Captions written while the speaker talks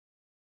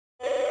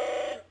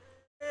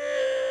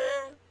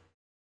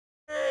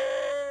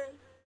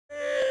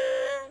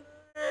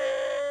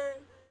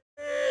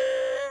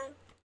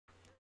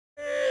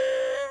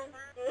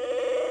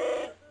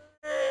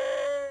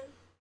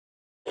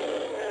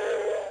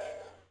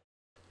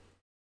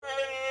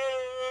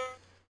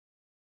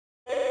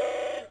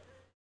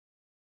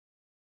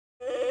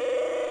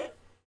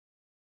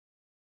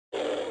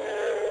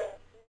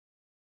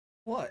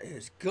What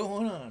is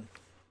going on?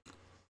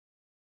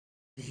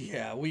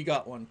 Yeah, we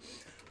got one.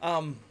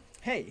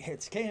 Hey,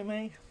 it's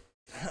KMA.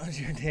 How's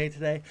your day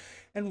today?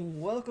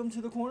 And welcome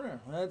to the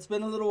corner. It's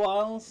been a little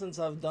while since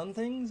I've done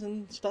things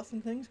and stuff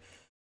and things,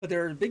 but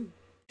there are big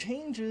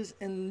changes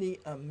in the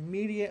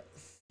immediate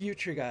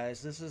future,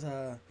 guys. This is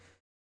a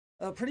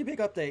pretty big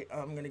update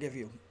I'm going to give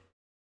you.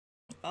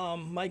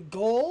 My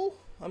goal,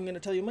 I'm going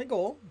to tell you my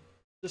goal,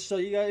 just so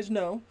you guys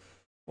know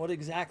what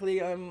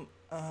exactly I'm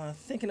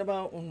thinking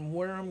about and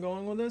where I'm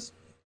going with this.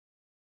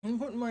 I'm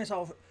putting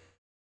myself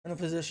in a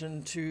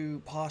position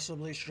to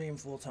possibly stream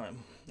full time.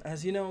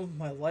 As you know,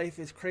 my life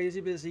is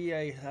crazy busy.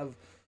 I have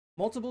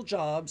multiple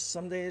jobs.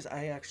 Some days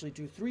I actually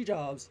do 3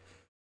 jobs,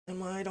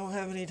 and I don't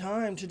have any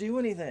time to do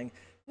anything.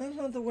 That's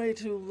not the way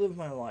to live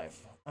my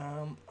life.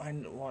 I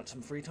want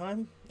some free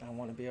time. I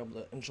want to be able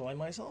to enjoy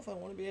myself. I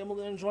want to be able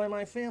to enjoy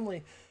my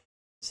family.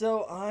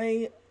 So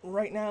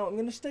right now, I'm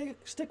going to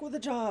stick with the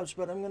jobs,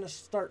 but I'm going to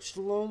start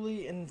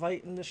slowly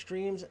inviting the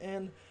streams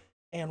in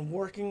and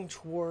working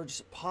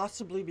towards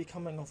possibly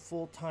becoming a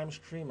full-time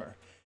streamer.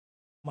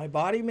 My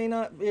body may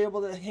not be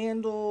able to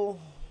handle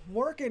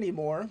work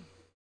anymore,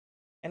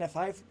 and if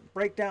I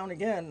break down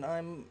again,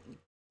 I'm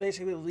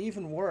basically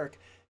leaving work,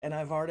 and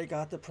I've already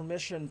got the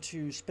permission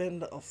to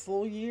spend a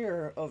full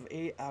year of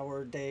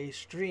 8-hour day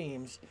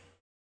streams,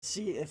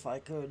 see if I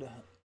could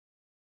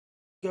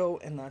go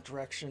in that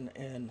direction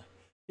and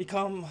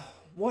become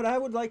what I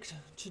would like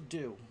to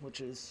do,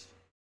 which is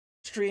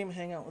stream,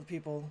 hang out with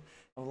people,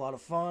 have a lot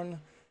of fun,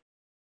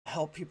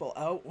 help people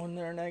out when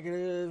they're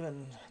negative,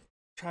 and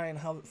try and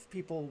help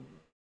people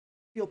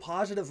feel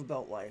positive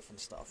about life and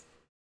stuff.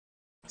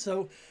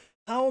 So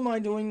how am I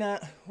doing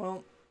that?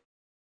 Well,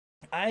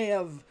 I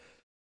have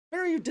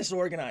very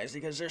disorganized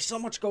because there's so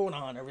much going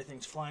on.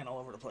 Everything's flying all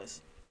over the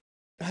place.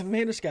 I've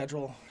made a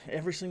schedule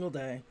every single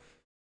day,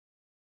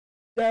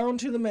 down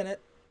to the minute,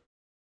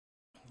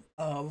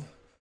 of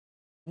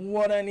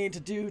what I need to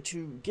do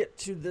to get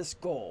to this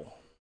goal.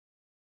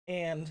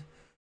 And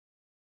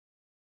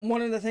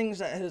one of the things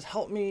that has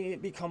helped me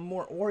become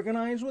more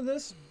organized with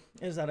this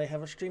is that I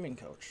have a streaming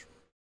coach.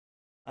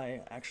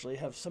 I actually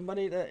have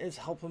somebody that is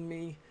helping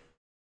me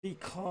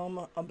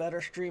become a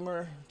better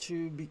streamer,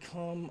 to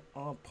become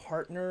a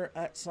partner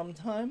at some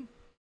time.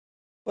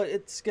 But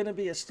it's going to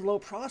be a slow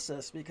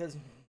process because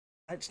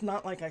it's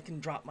not like I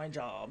can drop my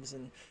jobs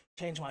and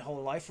change my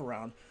whole life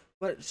around.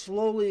 But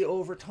slowly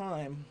over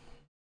time,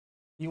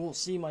 you will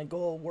see my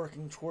goal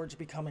working towards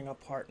becoming a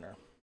partner.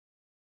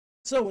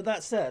 So with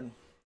that said,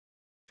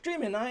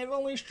 streaming, I've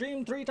only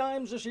streamed 3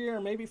 times this year,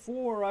 maybe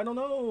 4, I don't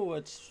know.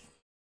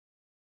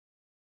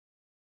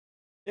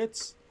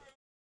 It's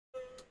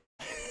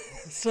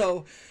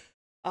so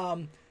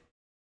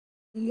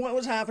what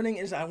was happening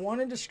is I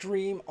wanted to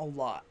stream a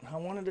lot. I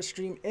wanted to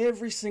stream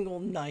every single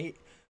night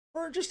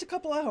for just a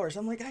couple hours.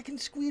 I'm like, I can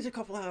squeeze a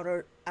couple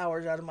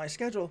hours out of my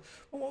schedule.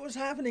 But what was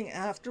happening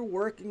after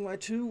working my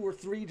 2 or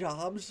 3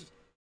 jobs,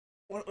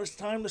 when it was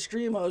time to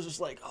stream, I was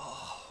just like,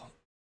 oh,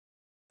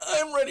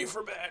 I'm ready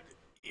for bed.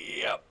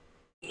 Yep.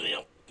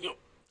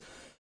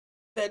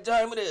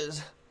 Bedtime it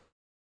is.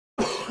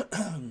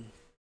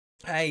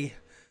 I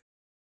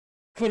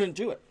couldn't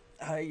do it.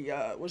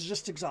 I was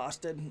just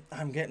exhausted.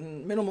 I'm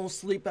getting minimal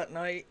sleep at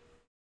night.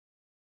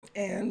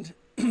 And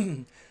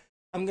I'm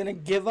going to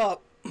give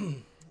up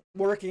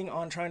working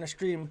on trying to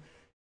stream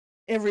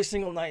every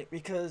single night,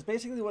 because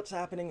basically what's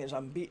happening is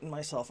I'm beating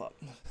myself up.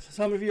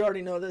 Some of you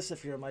already know this.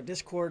 If you're in my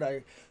Discord,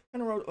 I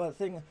kind of wrote a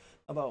thing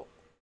about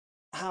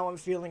how I'm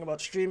feeling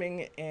about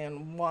streaming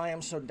and why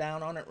I'm so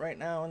down on it right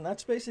now. And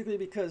that's basically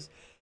because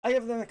I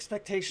have an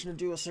expectation to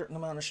do a certain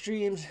amount of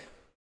streams.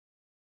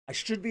 I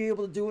should be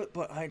able to do it,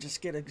 but I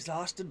just get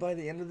exhausted by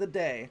the end of the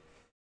day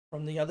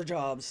from the other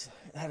jobs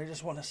that I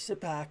just want to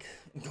sit back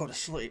and go to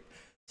sleep.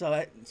 So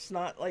it's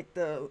not like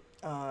the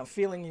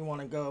feeling you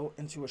want to go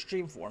into a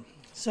stream for.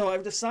 So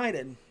I've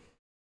decided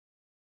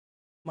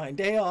my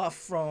day off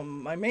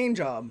from my main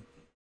job,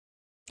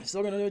 I'm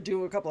still going to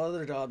do a couple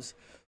other jobs,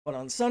 but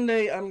on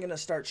Sunday I'm going to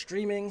start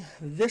streaming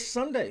this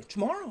Sunday,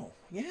 tomorrow.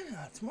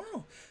 Yeah,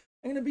 tomorrow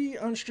I'm going to be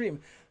on stream.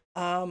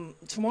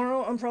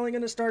 Tomorrow I'm probably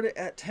going to start it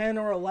at 10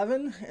 or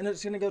 11, and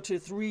it's going to go to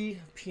 3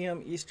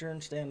 p.m. Eastern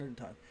Standard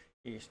Time.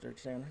 Eastern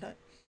Standard Time.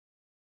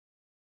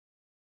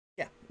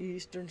 Yeah,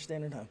 Eastern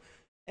Standard Time.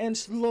 And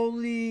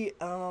slowly,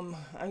 I'm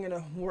going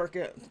to work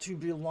it to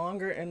be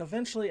longer, and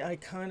eventually I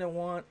kind of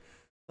want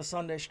the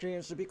Sunday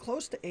streams to be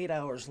close to 8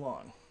 hours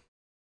long.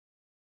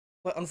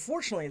 But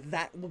unfortunately,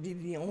 that will be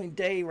the only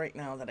day right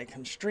now that I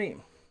can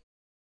stream.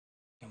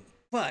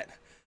 But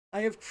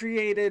I have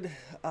created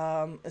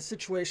a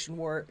situation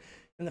where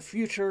in the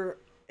future,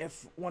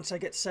 once I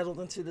get settled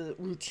into the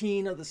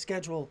routine of the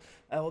schedule,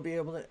 I will be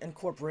able to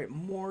incorporate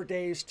more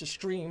days to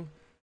stream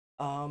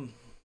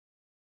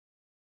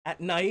at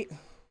night.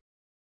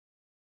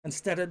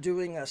 Instead of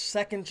doing a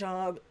second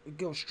job,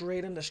 go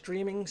straight into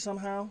streaming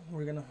somehow.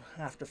 We're going to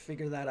have to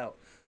figure that out.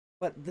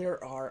 But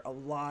there are a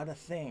lot of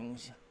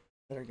things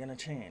that are going to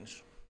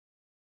change.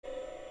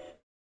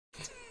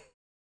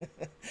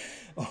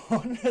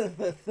 One of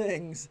the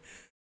things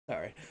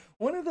Sorry.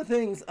 One of the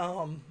things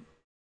I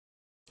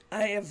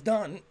have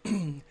done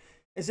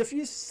is if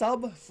you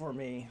sub for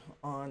me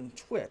on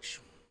Twitch,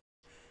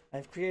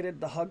 I've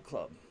created the Hug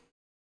Club.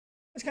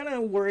 I was kind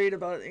of worried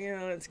about,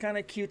 it's kind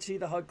of cutesy,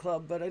 the Hug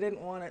Club, but I didn't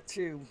want it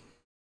to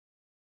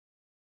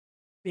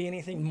be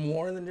anything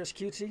more than just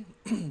cutesy.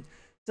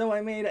 So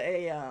I made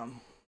a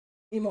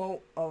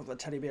emote of a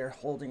teddy bear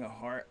holding a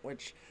heart,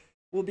 which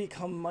will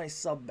become my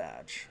sub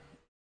badge,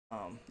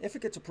 if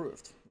it gets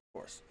approved, of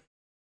course.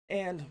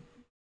 And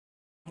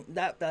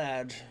that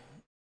badge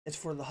is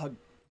for the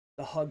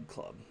Hug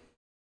Club.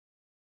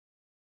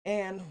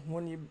 And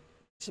when you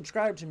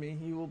subscribe to me,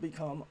 you will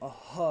become a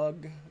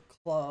Hug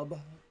Club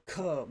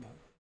Cub.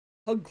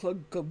 Hug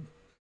Club Cub.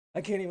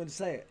 I can't even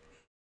say it.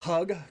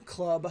 Hug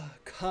Club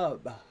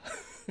Cub.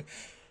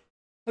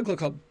 Hug Club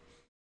Cub.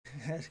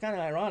 It's kind of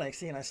ironic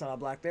seeing I saw a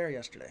black bear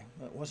yesterday.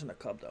 It wasn't a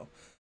cub though.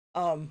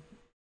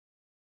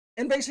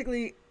 And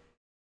basically,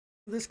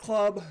 this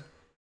club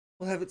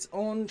will have its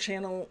own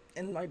channel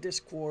in my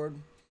Discord.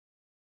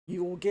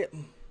 You will get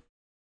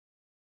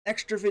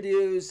extra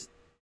videos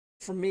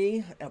from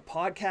me, a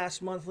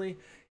podcast monthly,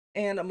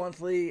 and a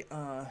monthly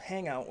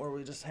hangout where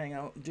we just hang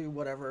out, do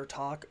whatever,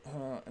 talk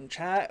and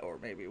chat, or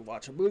maybe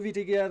watch a movie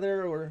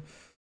together, or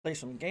play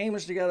some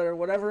games together,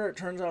 whatever it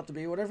turns out to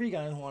be, whatever you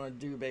guys want to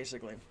do,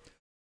 basically.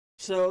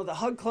 So the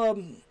Hug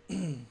Club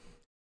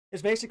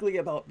is basically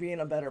about being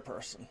a better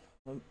person,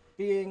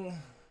 being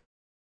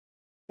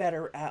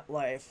better at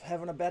life,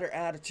 having a better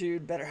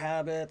attitude, better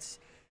habits,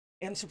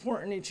 and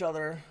supporting each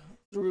other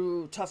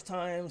through tough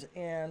times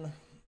and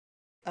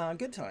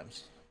good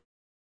times.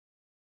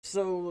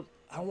 So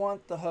I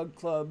want the Hug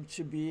Club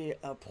to be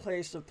a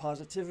place of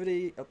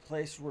positivity, a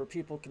place where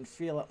people can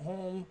feel at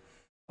home,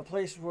 a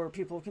place where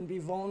people can be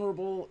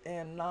vulnerable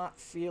and not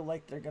feel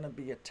like they're going to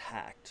be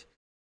attacked.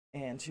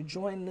 And to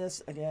join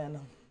this, again,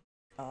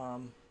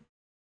 you're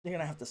going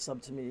to have to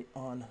sub to me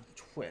on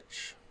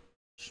Twitch.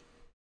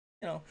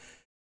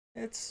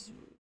 It's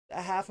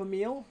a half a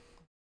meal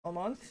a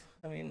month.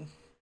 I mean,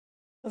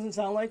 doesn't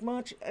sound like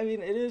much. I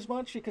mean, it is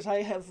much because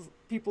I have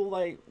people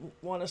I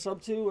want to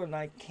sub to and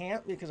I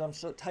can't because I'm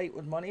so tight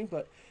with money,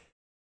 but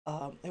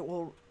it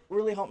will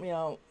really help me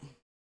out.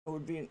 It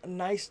would be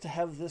nice to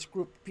have this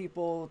group of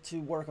people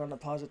to work on the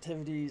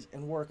positivities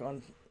and work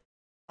on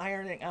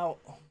ironing out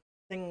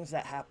things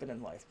that happen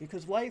in life,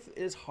 because life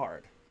is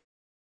hard.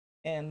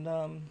 And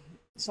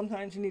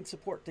sometimes you need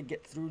support to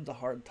get through the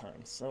hard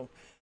times. So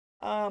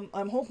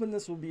I'm hoping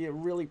this will be a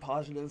really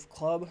positive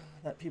club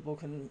that people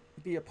can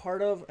be a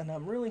part of, and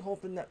I'm really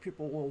hoping that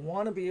people will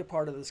want to be a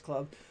part of this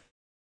club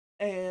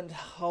and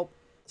help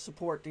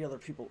support the other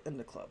people in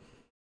the club.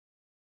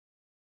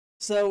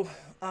 So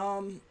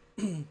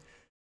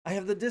I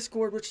have the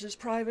Discord, which is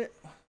private.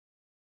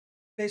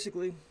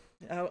 Basically,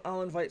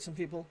 I'll invite some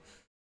people,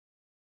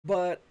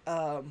 but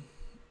there'll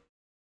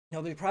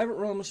be private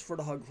rooms for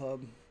the Hug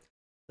Club.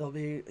 There'll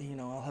be,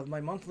 I'll have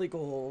my monthly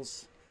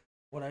goals,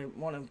 what I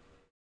want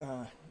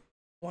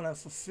to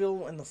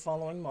fulfill in the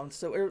following month,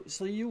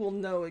 so you will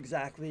know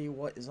exactly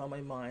what is on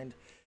my mind.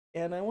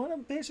 And I want to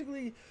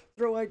basically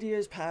throw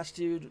ideas past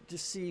you to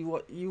see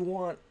what you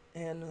want,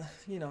 and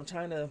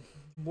trying to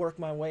work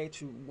my way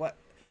to what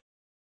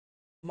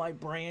my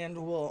brand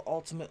will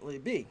ultimately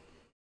be.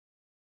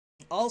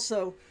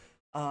 Also,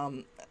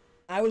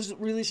 I was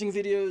releasing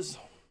videos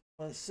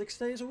 6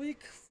 days a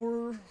week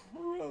for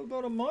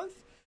about a month.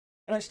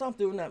 And I stopped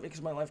doing that because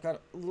my life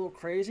got a little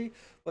crazy.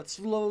 But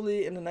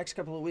slowly, in the next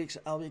couple of weeks,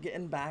 I'll be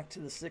getting back to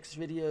the 6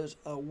 videos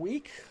a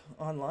week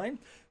online,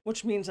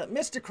 which means that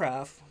Mr.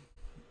 Craft,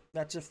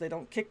 that's if they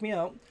don't kick me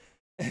out,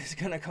 is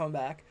going to come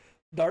back.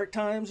 Dark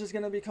Times is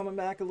going to be coming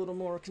back a little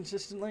more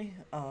consistently.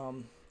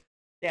 The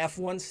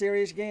F1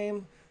 series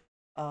game,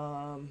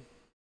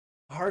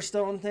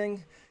 Hearthstone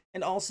thing,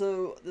 and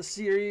also the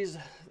series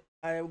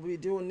I will be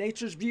doing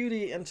Nature's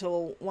Beauty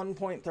until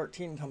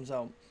 1.13 comes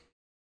out.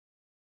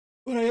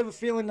 But I have a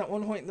feeling that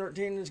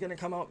 1.13 is going to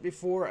come out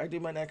before I do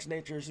my next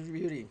Nature's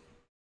Beauty.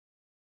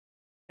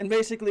 And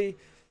basically,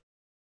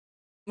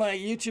 my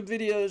YouTube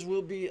videos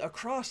will be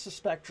across the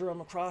spectrum,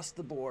 across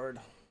the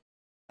board,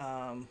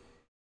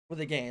 with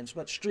the games.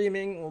 But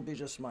streaming will be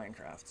just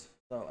Minecraft.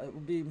 So it will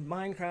be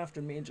Minecraft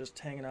and me just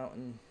hanging out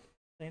and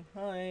saying,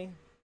 hi,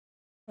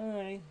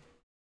 hi,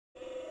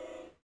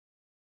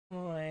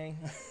 hi.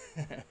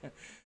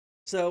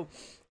 So,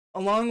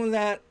 along with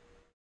that,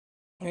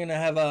 I'm going to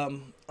have a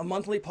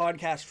monthly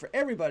podcast for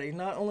everybody.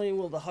 Not only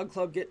will the Hug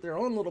Club get their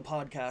own little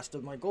podcast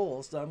of my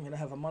goals, I'm going to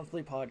have a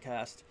monthly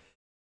podcast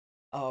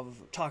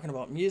of talking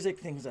about music,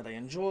 things that I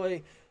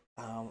enjoy,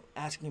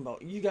 asking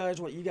about you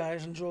guys, what you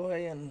guys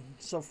enjoy, and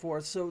so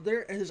forth. So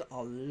there is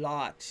a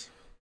lot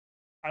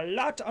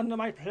under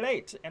my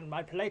plate, and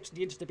my plate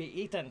needs to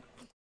be eaten.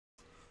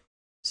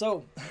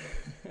 So,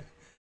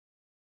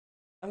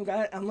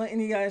 I'm letting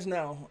you guys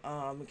know,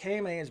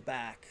 KMA is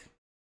back.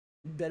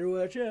 Better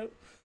watch out.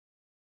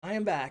 I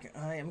am back.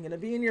 I am going to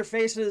be in your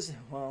faces.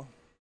 Well,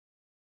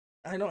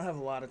 I don't have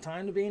a lot of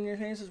time to be in your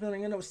faces, but I'm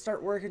going to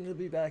start working to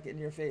be back in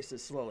your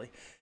faces slowly.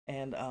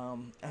 And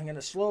I'm going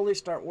to slowly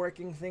start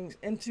working things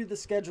into the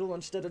schedule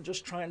instead of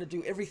just trying to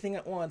do everything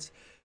at once,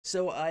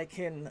 so I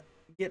can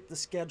get the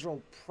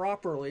schedule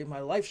properly, my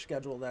life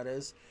schedule that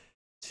is,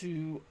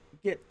 to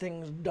get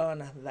things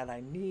done that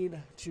I need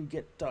to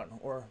get done,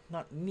 or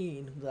not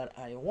need, that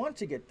I want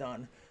to get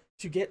done,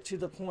 to get to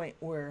the point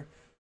where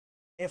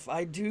if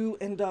I do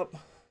end up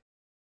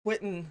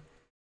quitting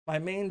my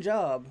main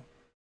job,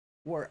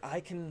 where I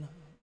can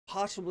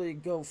possibly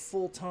go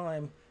full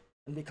time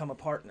and become a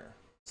partner.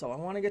 So I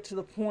want to get to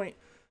the point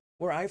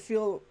where I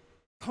feel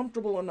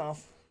comfortable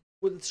enough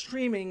with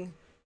streaming,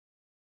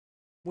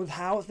 with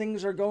how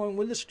things are going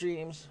with the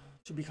streams,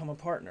 to become a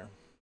partner.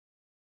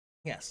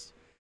 Yes,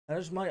 that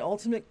is my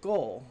ultimate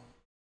goal,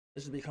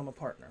 is to become a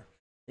partner,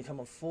 become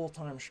a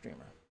full-time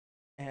streamer.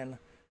 And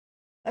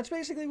that's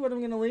basically what I'm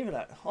going to leave it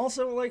at.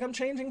 Also, like, I'm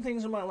changing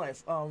things in my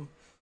life. For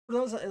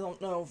those that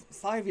don't know,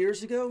 5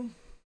 years ago,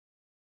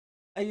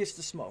 I used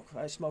to smoke.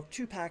 I smoked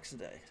 2 packs a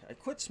day. I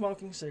quit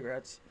smoking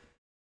cigarettes.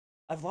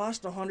 I've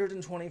lost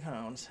 120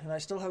 pounds, and I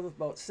still have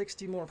about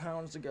 60 more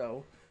pounds to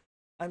go.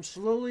 I'm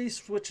slowly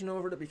switching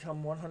over to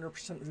become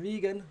 100%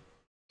 vegan.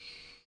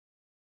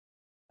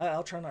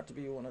 I'll try not to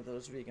be one of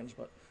those vegans,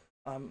 but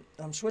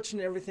I'm switching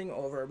everything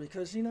over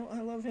because, you know,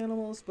 I love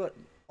animals, but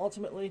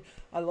ultimately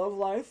I love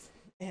life,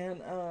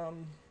 and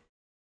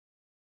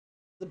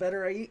the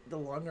better I eat, the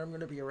longer I'm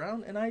going to be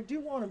around, and I do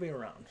want to be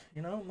around.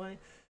 You know,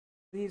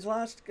 these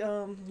last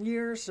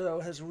year or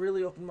so has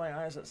really opened my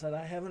eyes that said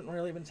I haven't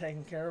really been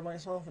taking care of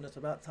myself, and it's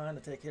about time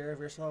to take care of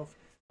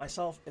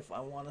myself if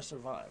I want to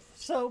survive.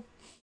 So,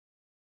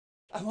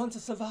 I want to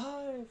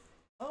survive.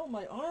 Oh,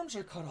 my arms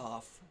are cut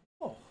off.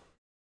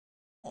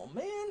 Oh,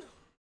 man.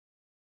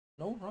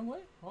 No, wrong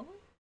way.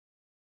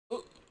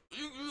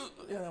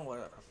 Yeah,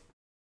 whatever.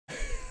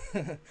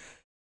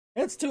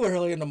 It's too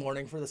early in the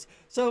morning for this.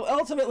 So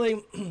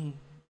ultimately,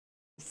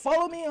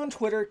 follow me on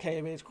Twitter,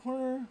 KMAs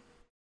Korner.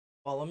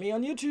 Follow me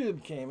on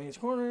YouTube, KMAs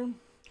Korner.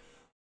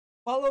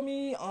 Follow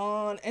me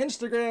on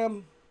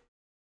Instagram,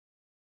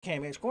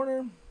 KMAs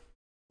Korner.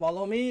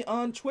 Follow me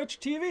on Twitch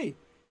TV,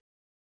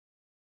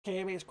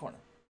 KMAs Korner.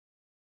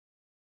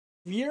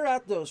 If you're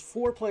at those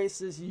 4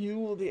 places, you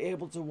will be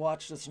able to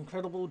watch this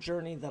incredible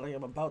journey that I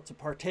am about to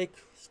partake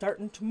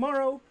starting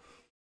tomorrow.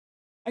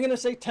 I'm going to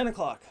say 10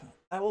 o'clock.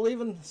 I will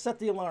even set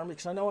the alarm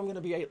because I know I'm going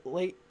to be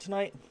late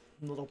tonight.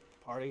 A little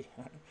party.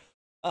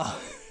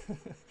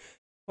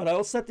 But I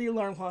will set the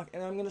alarm clock,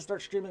 and I'm going to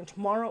start streaming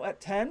tomorrow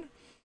at 10.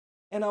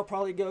 And I'll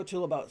probably go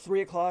till about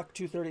 3 o'clock,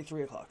 2:30,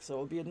 3 o'clock. So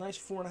it'll be a nice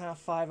 4.5,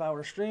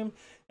 5-hour stream.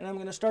 And I'm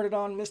going to start it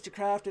on Mr.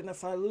 Craft, and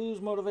if I lose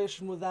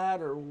motivation with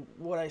that or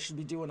what I should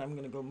be doing, I'm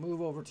going to go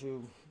move over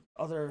to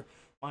other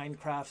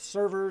Minecraft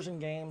servers and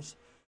games.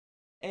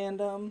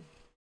 And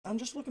I'm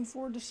just looking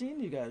forward to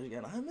seeing you guys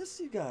again. I miss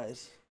you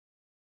guys.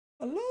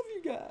 I love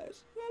you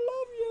guys. I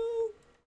love you.